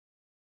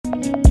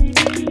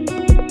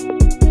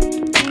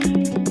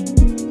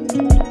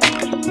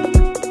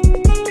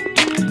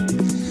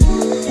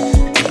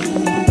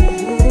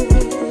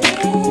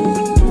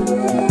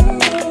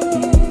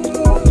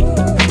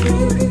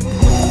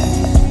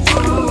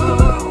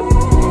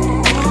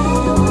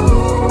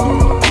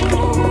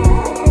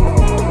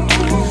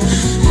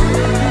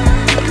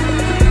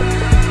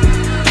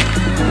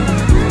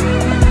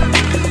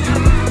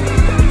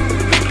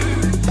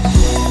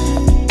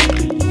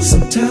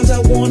Sometimes I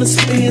wanna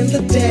spend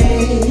the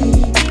day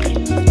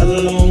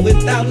alone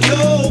without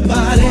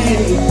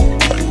nobody.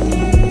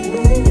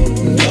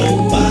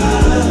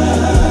 Nobody.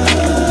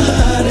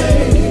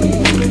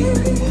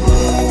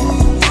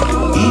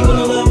 Even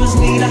lovers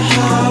need a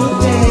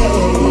holiday.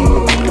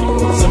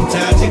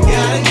 Sometimes you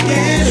gotta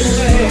get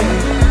away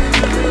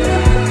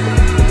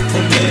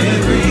from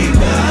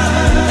everybody.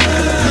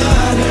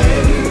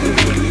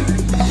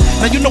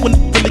 Now you know when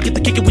really get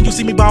to kick it when you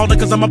see me ballin',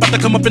 cause I'm about to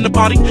come up in the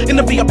party. In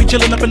the VIP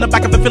chillin' up in the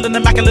back of it, feeling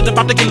immaculate,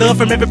 about to get love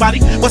from everybody.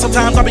 But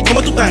sometimes I be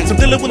going through things, I'm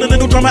dealing with a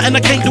little drama and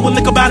I can't do a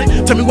lick about it.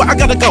 Tell me where I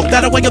gotta go,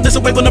 that away or this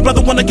away, when a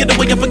brother wanna get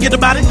away and forget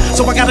about it.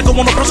 So I gotta go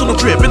on a personal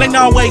trip, it ain't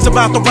always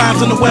about the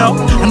rhymes and the well.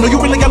 I know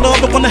you really got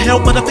love and wanna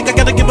help, but I think I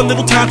gotta give a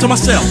little time to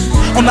myself.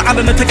 On the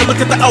island and take a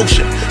look at the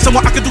ocean,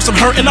 somewhere I can do some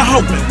hurt and I'm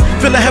hoping.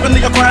 Feeling heavenly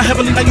or crying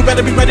heavenly, now you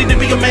better be ready to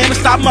be a man and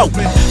stop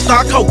moping.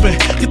 Start coping,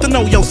 get to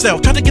know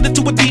yourself, try to get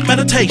into a deep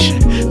meditation.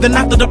 Then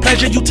after the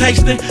pleasure you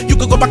tasting, you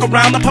can go back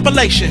around the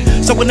population.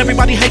 So when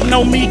everybody hating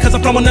on me, cause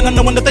I'm flowing and I'm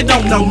knowing that they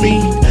don't know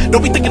me,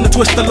 don't be thinking the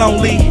Twista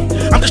lonely,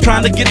 I'm just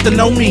trying to get to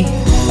know me.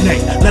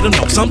 Nate, let them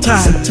know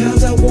sometimes.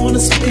 Sometimes I wanna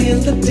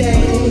spend the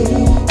day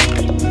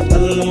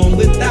alone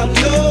without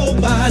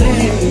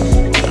nobody.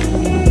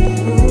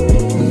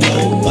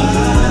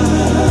 Nobody.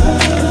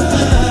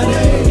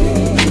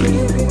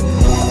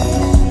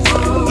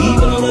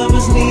 Even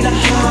lovers need a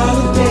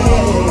holiday.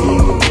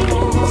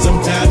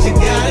 Sometimes you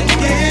gotta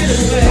get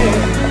away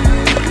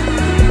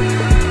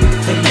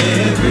from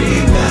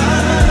everybody.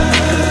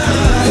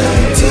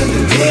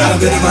 I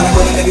don't really wanna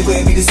go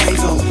everywhere, be the same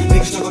zone.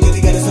 Niggas struggle to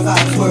together,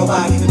 survive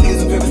worldwide. Even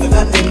niggas and parents that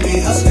nothing they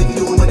hustling,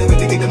 doing whatever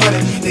they get the money.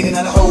 Thinking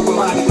out the whole world,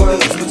 I can go to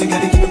listen, but you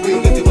gotta keep it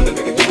real. If they wanna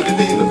pick it, do it,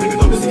 they ain't pick it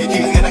up. Listen, your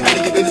kids gotta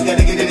handle your business,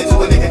 gotta get it into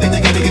a nigga, then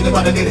you gotta get them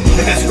out of it.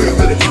 And that's real,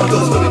 really. My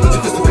thoughts funny, put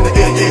your fist up in the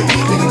air, yeah.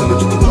 Niggas coming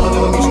through the door,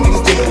 never meet you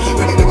niggas dead.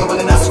 Ready to rub,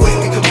 and I swear,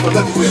 we coming from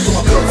everywhere. From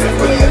my girls,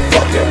 really, and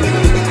fuck that.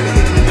 Niggas be getting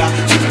it in the down,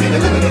 chicken in the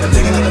limit, and I'm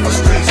taking out the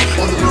frustration.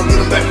 On the road, get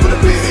them back for the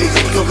big haze.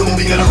 So come on,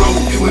 we gotta roll.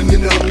 You and you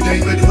know, they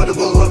ain't ready for the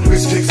blow up.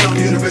 Rich kicks, I'm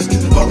here to risk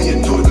it. Fuck me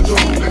and total control.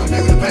 Make them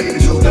feel the pain,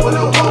 and you'll never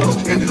know. Almost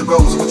the end of the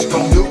road, so what you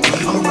gon' do?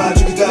 I'ma ride,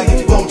 you can die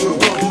if you want to.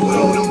 With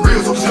all them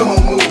real folks, come on,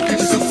 move. Get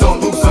your suits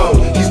on, boots on.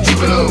 He's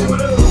tripping on.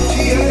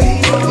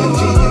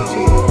 G-A-N-G-U-G.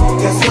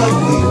 That's what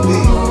we be.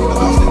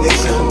 Across the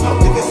nation, I'm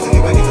the best, and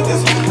ready for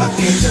this. I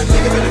can't turn,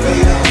 nigga, better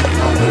fade out.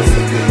 I'm gonna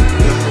see me.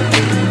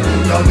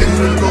 Y'all niggas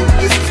better go,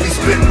 this is we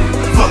split.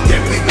 Fuck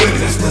that, we win.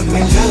 That's the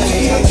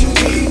mentality.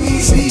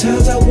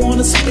 Sometimes I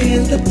wanna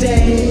spend the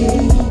day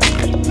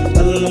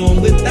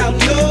alone without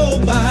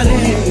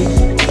nobody.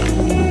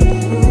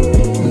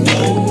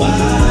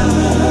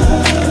 Nobody.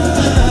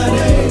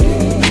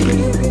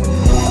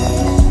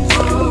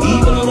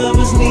 Even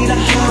lovers need a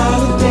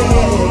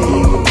holiday.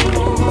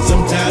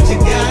 Sometimes you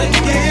gotta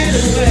get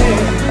away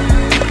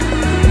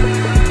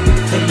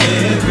from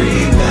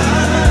everybody.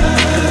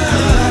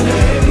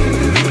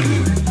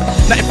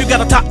 Now if you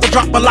got a top to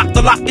drop, but lock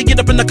the lock, you get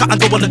up in the car and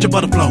go and let your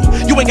butter flow.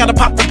 You ain't gotta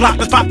pop the block,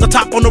 let's pop the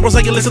top on the rose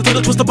and listen to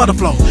the Twista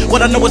butterflow.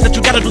 What I know is that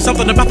you gotta do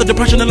something about the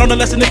depression and learn a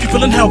lesson if you're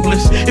feeling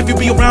helpless. If you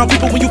be around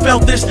people when you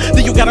felt this,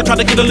 then you gotta try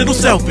to get a little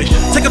selfish.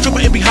 Take a trip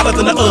and be hotter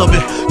than the oven.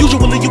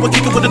 Usually you would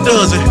kick it with a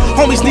dozen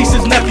homies,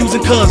 nieces, nephews,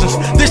 and cousins.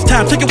 This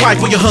time take your wife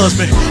or your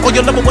husband, or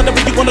your lover, whatever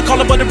you wanna call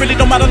it, but it really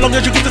don't matter long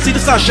as you get to see the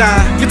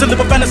sunshine. Get to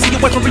live a fantasy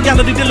away from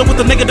reality, dealing with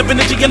the negative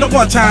energy in the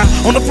one time.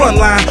 On the front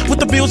line, with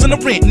the bills and the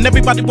rent, and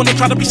everybody wanna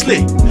try to be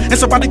slick. And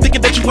somebody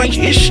thinking that you ain't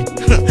ish.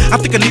 I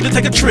think I need to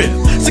take a trip.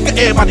 Sick of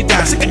everybody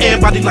dying, sick of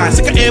everybody lying,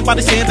 sick of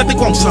everybody saying that they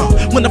want some.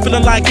 When I'm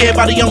feeling like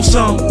everybody on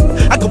some,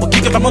 I go and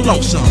kick if I'm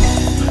lonesome.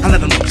 I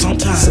let them know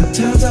sometimes.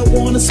 Sometimes I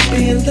wanna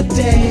spend the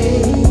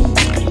day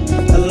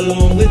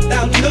alone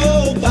without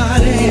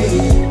nobody.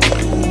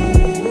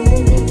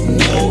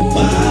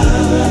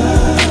 Nobody.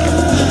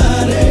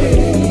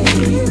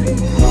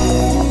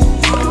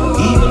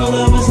 Even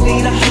lovers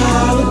need a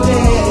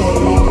holiday.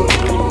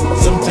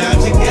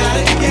 Sometimes you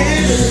gotta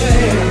get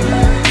away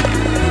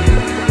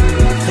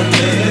from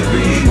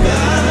everybody.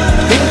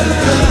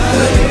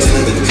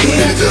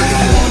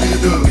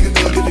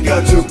 If you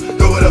got to,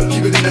 throw it up,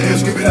 keep it in the air,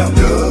 scream it out,